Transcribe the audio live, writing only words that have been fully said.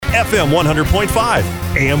FM 100.5,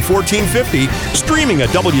 AM 1450, streaming at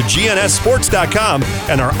WGNSSports.com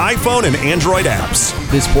and our iPhone and Android apps.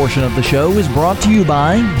 This portion of the show is brought to you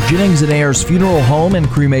by Jennings & Ayers Funeral Home and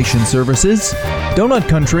Cremation Services, Donut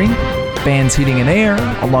Country, Fans Heating and Air,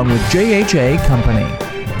 along with JHA Company.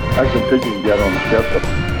 I can think you can get on the schedule.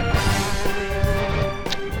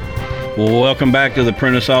 Well, welcome back to the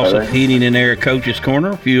Prentice Allsup Heating and Air Coaches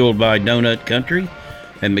Corner, fueled by Donut Country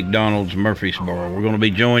and McDonald's Murfreesboro. We're going to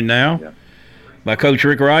be joined now by Coach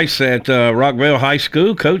Rick Rice at Rockvale High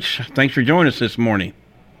School. Coach, thanks for joining us this morning.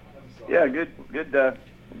 Yeah, good. I'm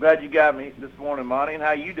glad you got me this morning, Monty. And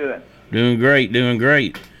how you doing? Doing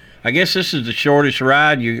great. I guess this is the shortest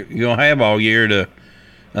ride you're going to have all year to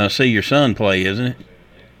see your son play, isn't it?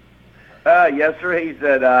 Yes, sir. He's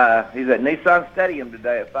at Nissan Stadium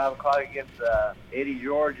today at 5 o'clock against Eddie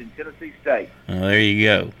George and Tennessee State. There you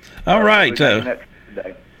go. All right.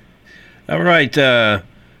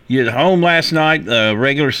 You're at home last night,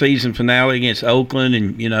 regular season finale against Oakland,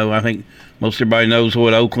 and, I think most everybody knows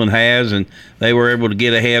what Oakland has, and they were able to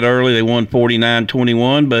get ahead early. They won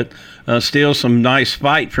 49-21, but still some nice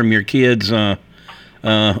fight from your kids, all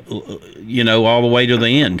the way to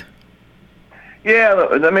the end. Yeah,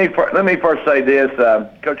 let me first say this.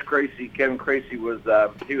 Coach Kevin Creasy was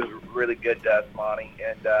really good to us, Monty,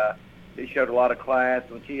 and he showed a lot of class,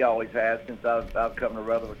 which he always has since I've come to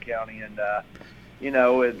Rutherford County, and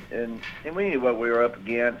and we knew what we were up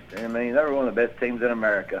against. I mean, they were one of the best teams in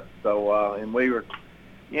America. So and we were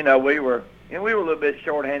a little bit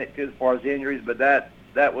shorthanded too as far as injuries, but that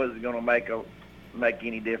wasn't going to make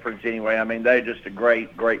any difference anyway. I mean, they're just a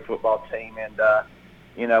great football team, and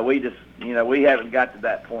we haven't got to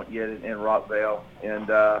that point yet in Rockvale. And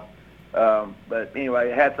but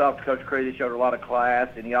anyway, hats off to Coach Creasy. He showed a lot of class,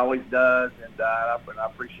 and he always does. And I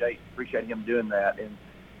appreciate him doing that. And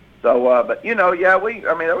so, but there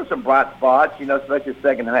were some bright spots. Especially the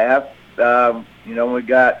second half. We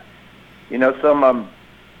got some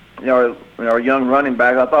our young running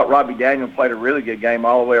back. I thought Robbie Daniel played a really good game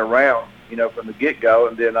all the way around. From the get-go.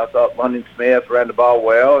 And then I thought London Smith ran the ball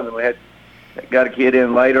well, and then we had. Got a kid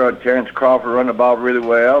in later on Terrence Crawford run the ball really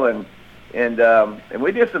well, and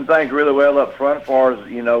we did some things really well up front as far as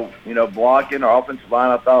blocking. Our offensive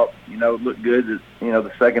line I thought looked good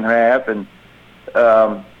the second half, and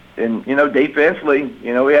defensively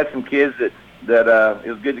we had some kids that it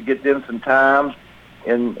was good to get them some time,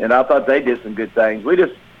 and I thought they did some good things.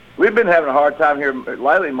 We've been having a hard time here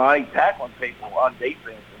lately, Monty, tackling people on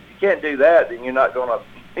defense. If you can't do that, then you're not gonna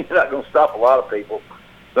stop a lot of people.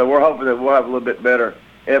 So we're hoping that we'll have a little bit better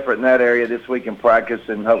effort in that area this week in practice,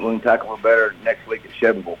 and hopefully we can tackle it better next week at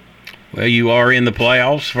Shelbyville. Well, you are in the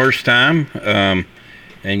playoffs first time, and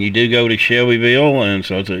you do go to Shelbyville, and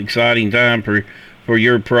so it's an exciting time for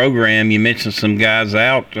your program. You mentioned some guys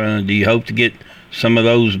out. Do you hope to get some of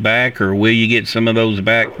those back, or will you get some of those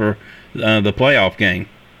back for the playoff game?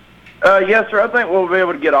 Yes, sir. I think we'll be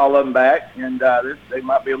able to get all of them back, and they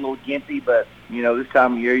might be a little gimpy, but this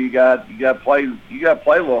time of year you got to play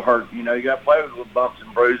a little hurt. You got to play with little bumps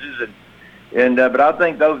and bruises, and but I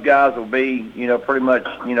think those guys will be pretty much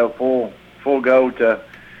full go to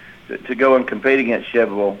go and compete against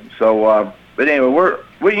Shelbyville. So, but anyway,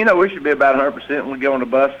 we should be about 100% when we go on the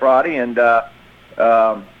bus Friday, and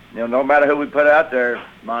no matter who we put out there,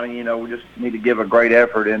 Monty, we just need to give a great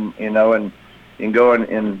effort and go and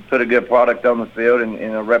put a good product on the field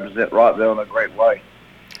and represent Rockville in a great way.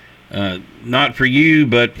 Not for you,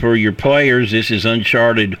 but for your players, this is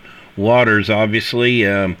uncharted waters, obviously.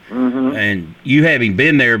 And you having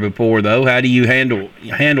been there before, though, how do you handle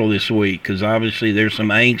this week? Because obviously there's some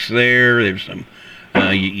angst there. There's some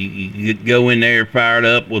you go in there fired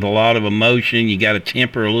up with a lot of emotion. You got to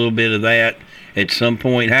temper a little bit of that at some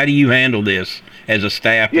point. How do you handle this as a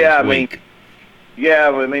staff this week?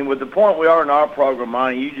 With the point we are in our program,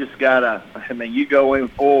 Monty, you just gotta. You go in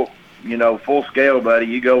full scale, buddy.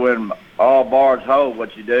 You go in all bars hold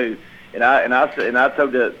what you do. And I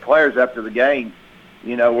told the players after the game,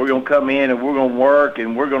 we're gonna come in and we're gonna work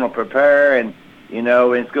and we're gonna prepare, and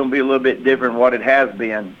it's gonna be a little bit different than what it has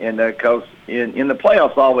been. And because in the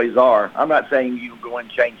playoffs always are. I'm not saying you go and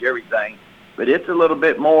change everything, but it's a little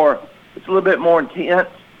bit more intense.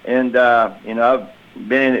 And I've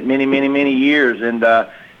been in it many years, and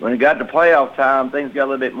when it got to playoff time, things got a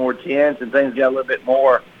little bit more tense and things got a little bit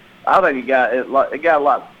more. I think it got a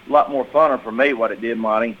lot more funner for me what it did,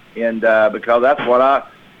 Monty, and because that's what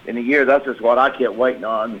in the year that's just what I kept waiting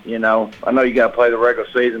on. I know you got to play the regular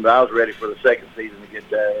season, but I was ready for the second season to get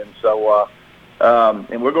there, and so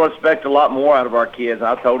and we're going to expect a lot more out of our kids.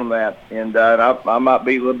 I told them that, and I might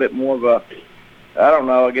be a little bit more of I don't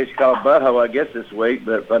know, I guess you call it butthole, I guess, this week.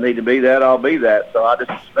 But if I need to be that, I'll be that. So I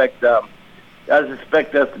just expect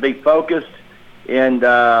us to be focused, and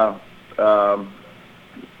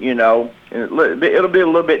you know, it'll be a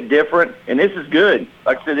little bit different. And this is good.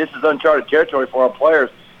 Like I said, this is uncharted territory for our players.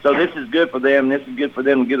 So this is good for them. This is good for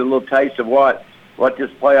them to get a little taste of what this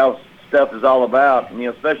playoff stuff is all about. You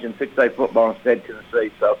know, especially in 6A football in the state of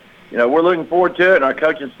Tennessee. So, you know, we're looking forward to it, and our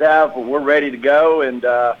coaching staff, we're ready to go. And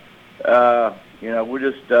you know, we're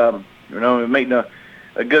just, you know, we're meeting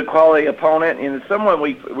a good quality opponent. And someone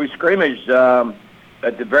we scrimmaged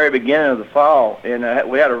at the very beginning of the fall, and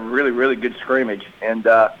we had a really, really good scrimmage. And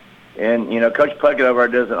you know, Coach Puckett over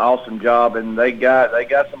there does an awesome job, and they got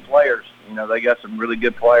some players. You know, they got some really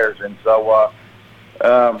good players, and so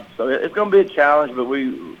so it's going to be a challenge, but we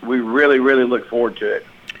really, really look forward to it.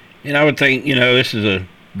 And I would think, you know, this is a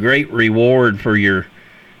great reward for your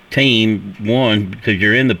team, one, because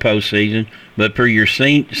you're in the postseason, but for your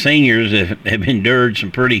seniors that have endured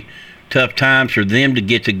some pretty tough times, for them to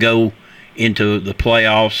get to go into the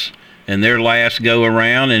playoffs and their last go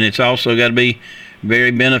around. And it's also got to be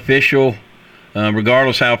very beneficial,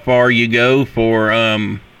 regardless how far you go, for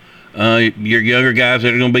your younger guys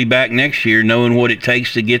that are going to be back next year, knowing what it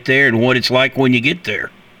takes to get there and what it's like when you get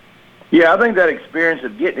there. Yeah, I think that experience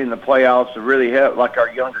of getting in the playoffs will really help, like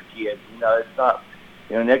our younger kids. You know, it's not,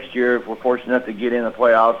 you know, next year if we're fortunate enough to get in the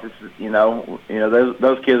playoffs, it's, you know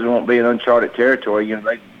those kids won't be in uncharted territory. You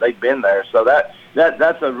know, they've been there, so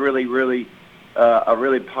that's a really, really a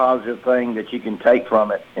really positive thing that you can take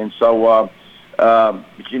from it. And so,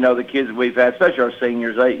 but you know, the kids that we've had, especially our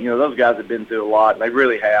seniors, you know, those guys have been through a lot, and they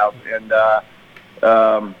really have. And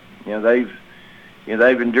you know,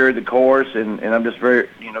 they've endured the course, and I'm just very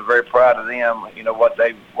proud of them. You know, what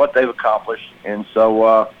they've accomplished. And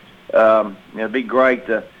so, you know, it'd be great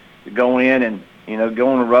to go in and, you know, go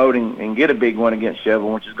on the road and get a big one against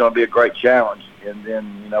Chevron, which is going to be a great challenge. And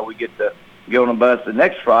then, you know, we get to go on the bus the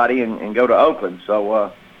next Friday and go to Oakland.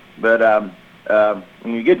 So, but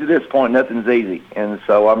when you get to this point, nothing's easy. And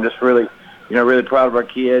so I'm just really, you know, really proud of our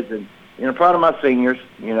kids, and, you know, proud of my seniors.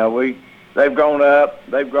 You know, they've grown up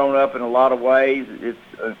in a lot of ways. It's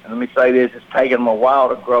let me say this, it's taken them a while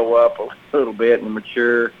to grow up a little bit and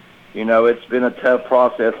mature. You know, it's been a tough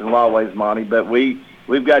process in a lot of ways, Monty, but we've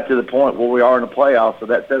got to the point where we are in the playoffs, so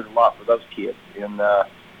that says a lot for those kids, and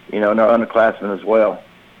you know, and our underclassmen as well.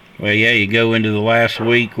 Well, yeah, you go into the last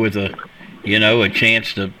week with a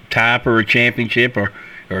chance to tie for a championship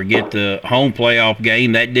or get the home playoff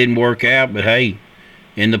game. That didn't work out, but hey,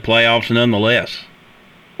 in the playoffs nonetheless.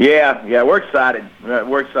 Yeah, we're excited.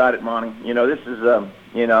 We're excited, Monty. You know, this is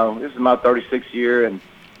this is my 36th year, and,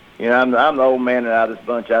 you know, I'm the old man out of this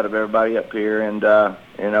bunch, out of everybody up here, and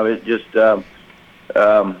you know, it's just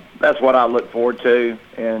that's what I look forward to,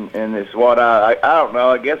 and it's what I don't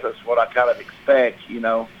know. I guess that's what I kind of expect. You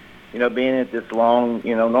know, being at this long,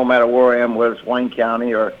 you know, no matter where I am, whether it's Wayne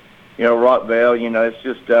County or, you know, Rockville, you know, it's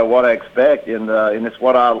just what I expect, and it's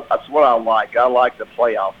what I like. I like the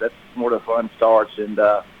playoffs. That's where the fun starts, and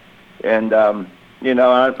you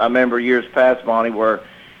know, I remember years past, Monty, where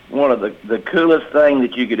one of the coolest thing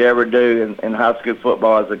that you could ever do in high school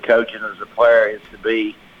football as a coach and as a player is to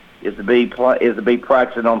be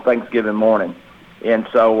practicing on Thanksgiving morning. And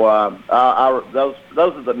so those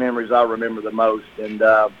are the memories I remember the most. And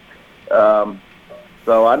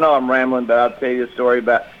so I know I'm rambling, but I'll tell you a story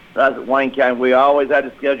about when I was at Wayne County. We always had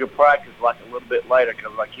to schedule practice like a little bit later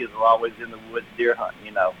because my kids were always in the woods deer hunting,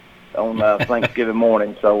 you know, on Thanksgiving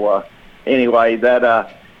morning. So anyway,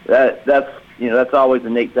 that's you know, that's always a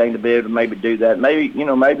neat thing to be able to maybe do that. Maybe in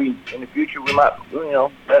the future we might, you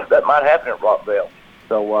know, that might happen at Rockville.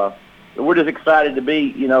 So we're just excited to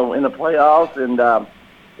be, you know, in the playoffs, and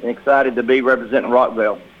excited to be representing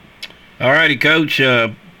Rockville. All righty, Coach.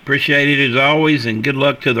 Appreciate it as always, and good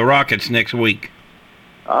luck to the Rockets next week.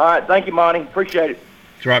 All right. Thank you, Monty. Appreciate it.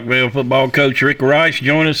 It's Rockville football coach Rick Rice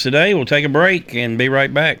join us today. We'll take a break and be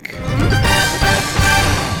right back.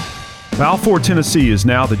 Balfour, Tennessee is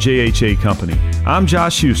now the JHA Company. I'm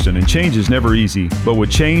Josh Houston, and change is never easy, but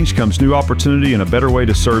with change comes new opportunity and a better way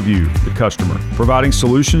to serve you, the customer. Providing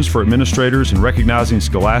solutions for administrators and recognizing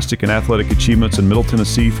scholastic and athletic achievements in Middle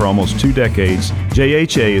Tennessee for almost 2 decades,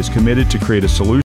 JHA is committed to create a solution